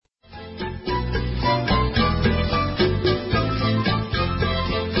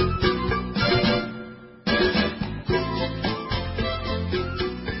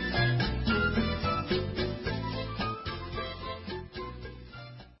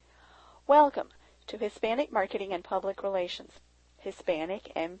Welcome to Hispanic Marketing and Public Relations,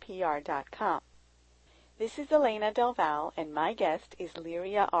 HispanicMPR.com. This is Elena Del Val, and my guest is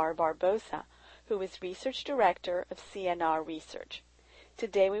Liria R. Barbosa, who is Research Director of CNR Research.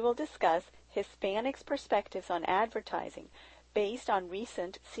 Today we will discuss Hispanics' perspectives on advertising based on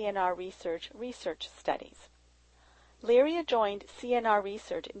recent CNR research studies. Liria joined CNR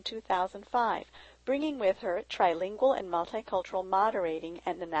Research in 2005, bringing with her trilingual and multicultural moderating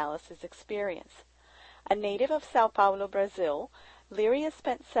and analysis experience. A native of Sao Paulo, Brazil, Liria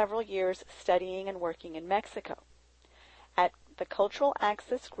spent several years studying and working in Mexico. At the Cultural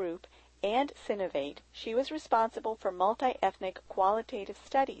Access Group and Synovate, she was responsible for multi-ethnic qualitative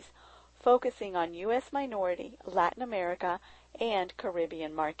studies, focusing on U.S. minority, Latin America, and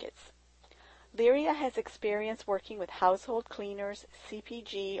Caribbean markets. Liria has experience working with household cleaners,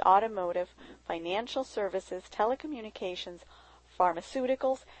 CPG, automotive, financial services, telecommunications,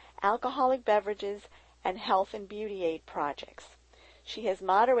 pharmaceuticals, alcoholic beverages, and health and beauty aid projects. She has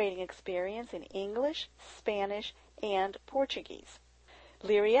moderating experience in English, Spanish, and Portuguese.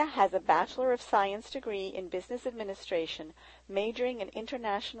 Liria has a Bachelor of Science degree in Business Administration, majoring in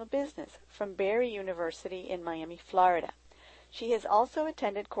International Business from Barry University in Miami, Florida. She has also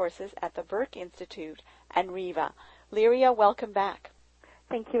attended courses at the Burke Institute and RIVA. Liria, welcome back.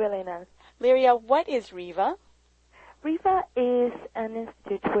 Thank you, Elena. Liria, what is RIVA? RIVA is an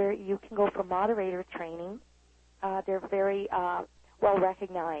institute where you can go for moderator training. They're very well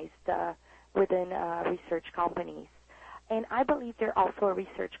recognized within research companies. And I believe they're also a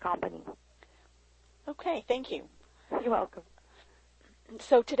research company. Okay, thank you. You're welcome.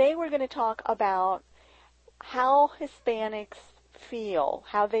 So today we're going to talk about how Hispanics feel,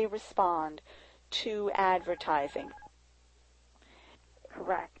 how they respond to advertising.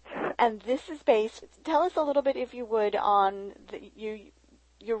 Correct. And this is based, tell us a little bit, if you would, on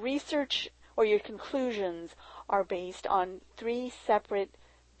your research or your conclusions are based on 3 separate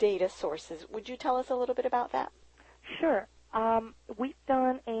data sources. Would you tell us a little bit about that? Sure. We've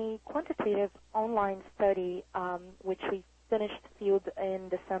done a quantitative online study, which we finished field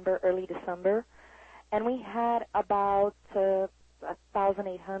in early December. And we had about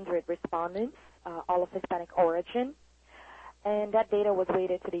 1,800 respondents, all of Hispanic origin. And that data was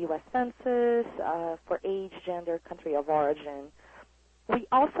weighted to the U.S. Census for age, gender, country of origin. We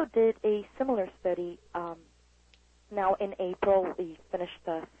also did a similar study. Now in April, we finished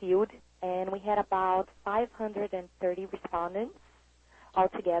the field, and we had about 530 respondents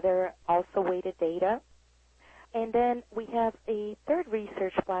altogether, also weighted data. And then we have a third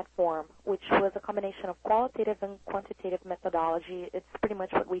research platform, which was a combination of qualitative and quantitative methodology. It's pretty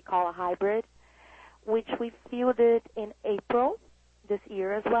much what we call a hybrid, which we fielded in April this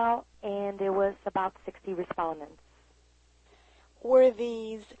year as well, and there was about 60 respondents. Were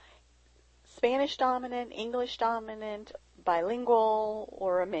these Spanish dominant, English dominant, bilingual,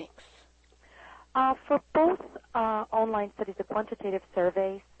 or a mix? For both online studies, the quantitative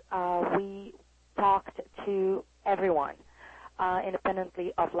surveys, we talked to everyone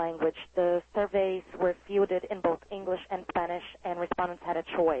independently of language. The surveys were fielded in both English and Spanish, and respondents had a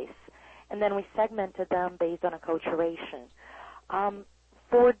choice. And then we segmented them based on acculturation.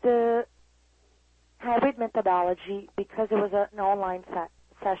 For the hybrid methodology, because it was an online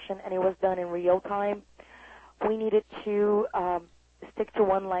session and it was done in real time, we needed to stick to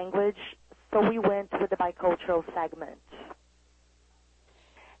one language, so we went with the bicultural segment.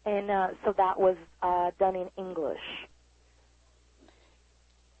 And so that was done in English.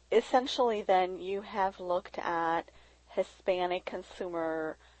 Essentially, then, you have looked at Hispanic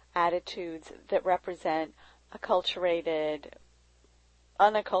consumer attitudes that represent acculturated,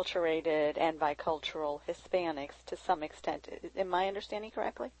 unacculturated, and bicultural Hispanics to some extent. Am I understanding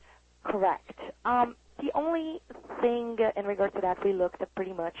correctly? Correct. The only thing in regard to that, we looked at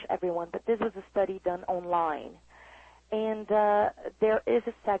pretty much everyone, but this was a study done online. And there is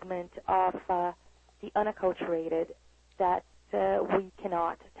a segment of the unacculturated that we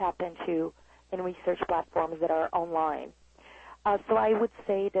cannot tap into in research platforms that are online. So I would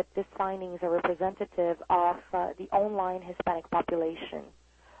say that these findings are representative of the online Hispanic population,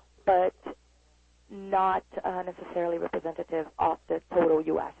 but not necessarily representative of the total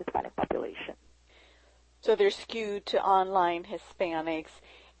U.S. Hispanic population. So they're skewed to online Hispanics,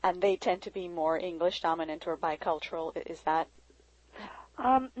 and they tend to be more English dominant or bicultural. Is that?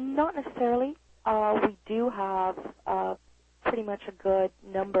 Not necessarily. We do have pretty much a good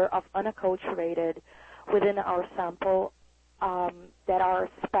number of unacculturated within our sample that are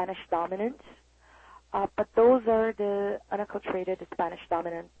Spanish dominant. But those are the unacculturated, the Spanish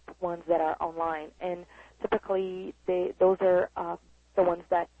dominant ones that are online. And typically those are the ones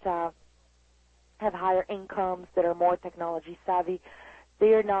that have higher incomes, that are more technology savvy.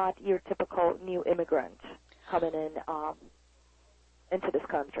 They're not your typical new immigrant coming in into this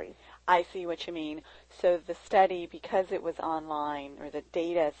country. I see what you mean. So the study, because it was online, or the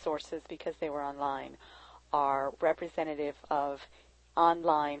data sources, because they were online, are representative of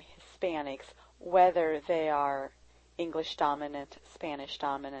online Hispanics, whether they are English dominant, Spanish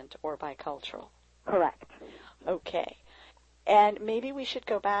dominant, or bicultural. Correct. Okay. And maybe we should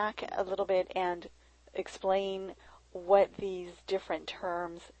go back a little bit and explain what these different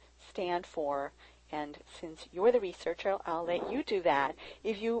terms stand for. And since you're the researcher, I'll let you do that.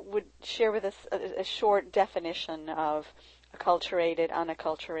 If you would share with us a short definition of acculturated,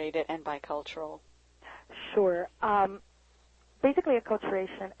 unacculturated, and bicultural. Sure. Basically,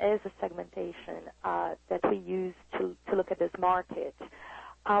 acculturation is a segmentation that we use to look at this market.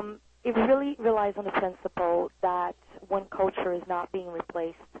 It really relies on the principle that one culture is not being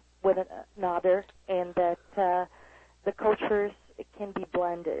replaced with another, and that the cultures can be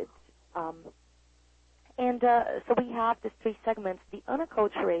blended. So we have these three segments. The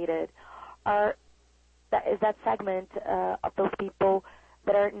unacculturated is that segment of those people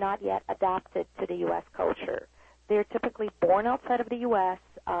that are not yet adapted to the U.S. culture. They're typically born outside of the U.S.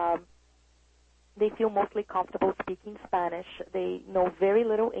 They feel mostly comfortable speaking Spanish. They know very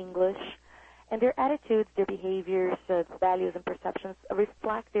little English. And their attitudes, their behaviors, values, and perceptions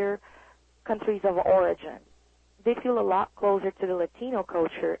reflect their countries of origin. They feel a lot closer to the Latino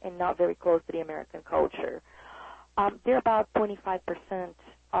culture and not very close to the American culture. They're about 25%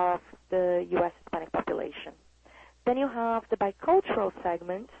 of the U.S. Hispanic population. Then you have the bicultural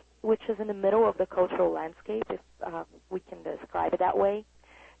segment, which is in the middle of the cultural landscape, if we can describe it that way.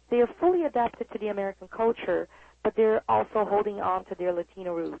 They are fully adapted to the American culture, but they're also holding on to their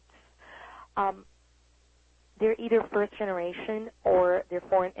Latino roots. They're either first generation or they're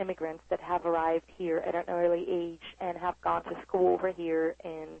foreign immigrants that have arrived here at an early age and have gone to school over here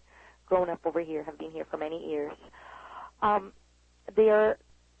and grown up over here, have been here for many years. They are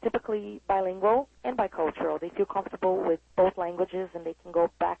typically bilingual and bicultural. They feel comfortable with both languages, and they can go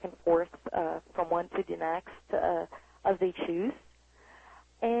back and forth from one to the next as they choose.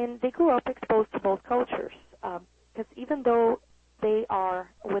 And they grew up exposed to both cultures, because even though they are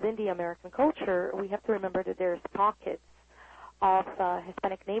within the American culture, we have to remember that there's pockets of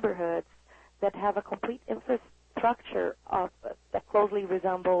Hispanic neighborhoods that have a complete infrastructure that closely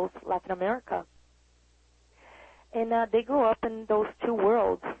resembles Latin America. And they grew up in those two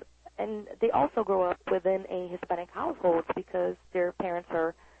worlds, and they also grow up within a Hispanic household because their parents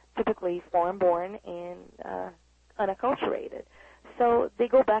are typically foreign-born and unacculturated. So they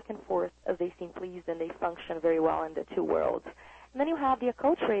go back and forth as they seem pleased, and they function very well in the two worlds. And then you have the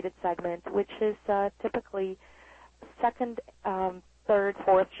acculturated segment, which is typically second, third,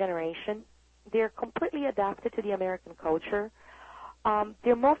 fourth generation. They're completely adapted to the American culture.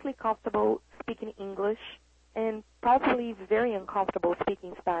 They're mostly comfortable speaking English and probably very uncomfortable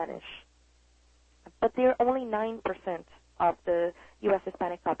speaking Spanish. But they're only 9% of the U.S.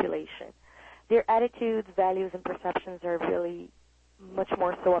 Hispanic population. Their attitudes, values, and perceptions are really much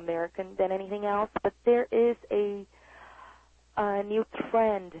more so American than anything else, but there is a new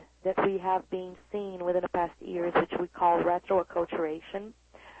trend that we have been seeing within the past years, which we call retroacculturation,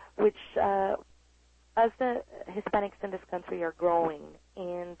 which as the Hispanics in this country are growing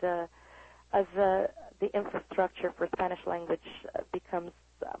and as the infrastructure for Spanish language becomes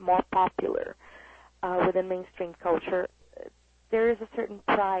more popular within mainstream culture, there is a certain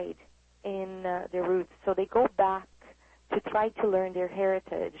pride in their roots. So they go back to try to learn their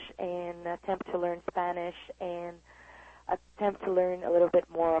heritage and attempt to learn Spanish and attempt to learn a little bit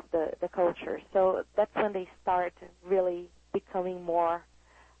more of the culture. So that's when they start really becoming more,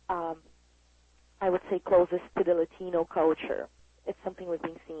 I would say, closest to the Latino culture. It's something we've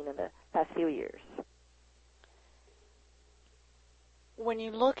been seeing in the past few years. When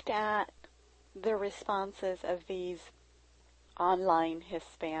you looked at the responses of these online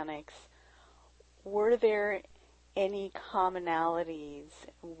Hispanics, were there any commonalities?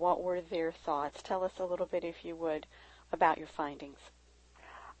 What were their thoughts? Tell us a little bit, if you would, about your findings.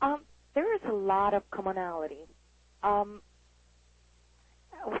 There is a lot of commonality. And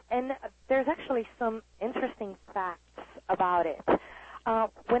there's actually some interesting facts about it.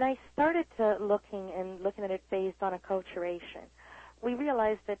 When I started looking at it based on acculturation, we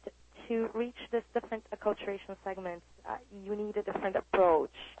realized that to reach this different acculturation segments, you need a different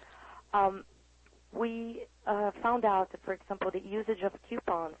approach. We found out that, for example, the usage of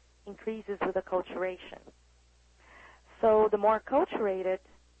coupons increases with acculturation. So the more acculturated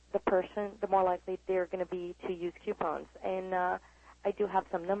the person, the more likely they're going to be to use coupons. And I do have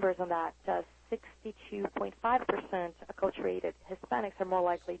some numbers on that. 62.5% acculturated Hispanics are more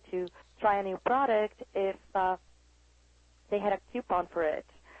likely to try a new product if they had a coupon for it,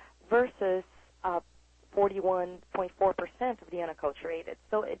 versus 41.4% of the unacculturated.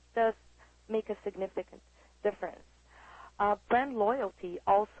 So it does make a significant difference. Brand loyalty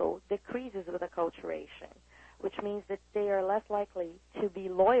also decreases with acculturation, which means that they are less likely to be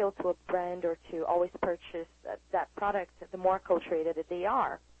loyal to a brand or to always purchase that product the more acculturated that they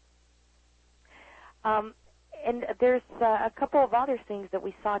are. And there's a couple of other things that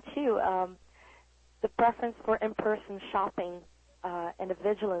we saw too. The preference for in-person shopping and the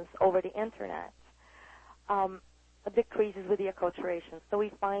vigilance over the internet decreases with the acculturation. So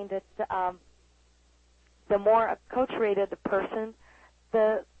we find that the more acculturated the person,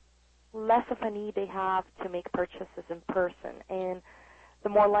 the less of a need they have to make purchases in person, and the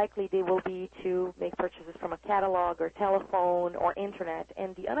more likely they will be to make purchases from a catalog or telephone or internet.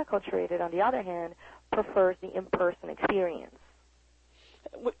 And the unacculturated, on the other hand, prefers the in-person experience.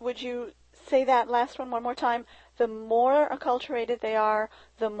 Would you say that last one more time? The more acculturated they are,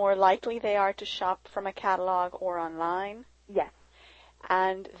 the more likely they are to shop from a catalog or online? Yes.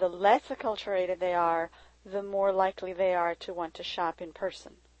 And the less acculturated they are, the more likely they are to want to shop in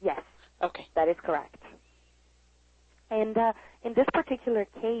person? Yes. Okay. That is correct. And in this particular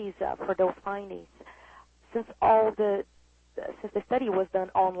case, for those findings, since the study was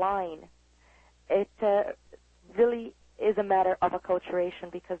done online, it really is a matter of acculturation,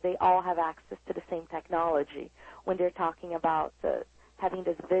 because they all have access to the same technology when they're talking about having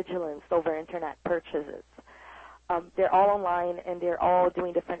this vigilance over internet purchases. They're all online, and they're all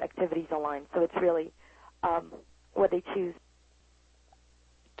doing different activities online, so it's really what they choose.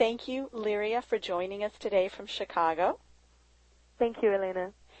 Thank you, Liria, for joining us today from Chicago. Thank you,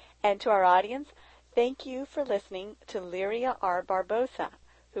 Elena. And to our audience, thank you for listening to Liria R. Barbosa,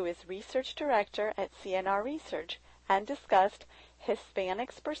 who is Research Director at CNR Research, and discussed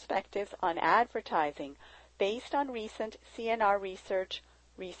Hispanics' perspectives on advertising based on recent CNR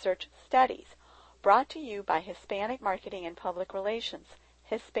Research studies, brought to you by Hispanic Marketing and Public Relations,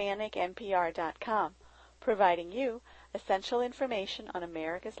 HispanicMPR.com, providing you essential information on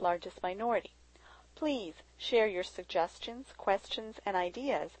America's largest minority. Please share your suggestions, questions, and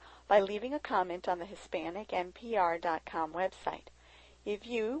ideas by leaving a comment on the HispanicMPR.com website. If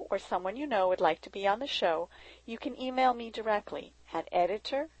you or someone you know would like to be on the show, you can email me directly at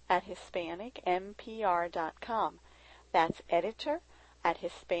editor@HispanicMPR.com. That's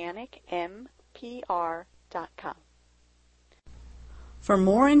editor@HispanicMPR.com. For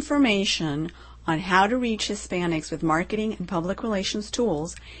more information on how to reach Hispanics with marketing and public relations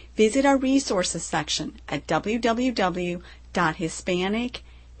tools, visit our resources section at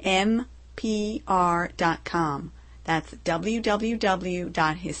www.HispanicMPR.com. That's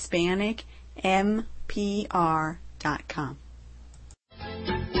www.HispanicMPR.com.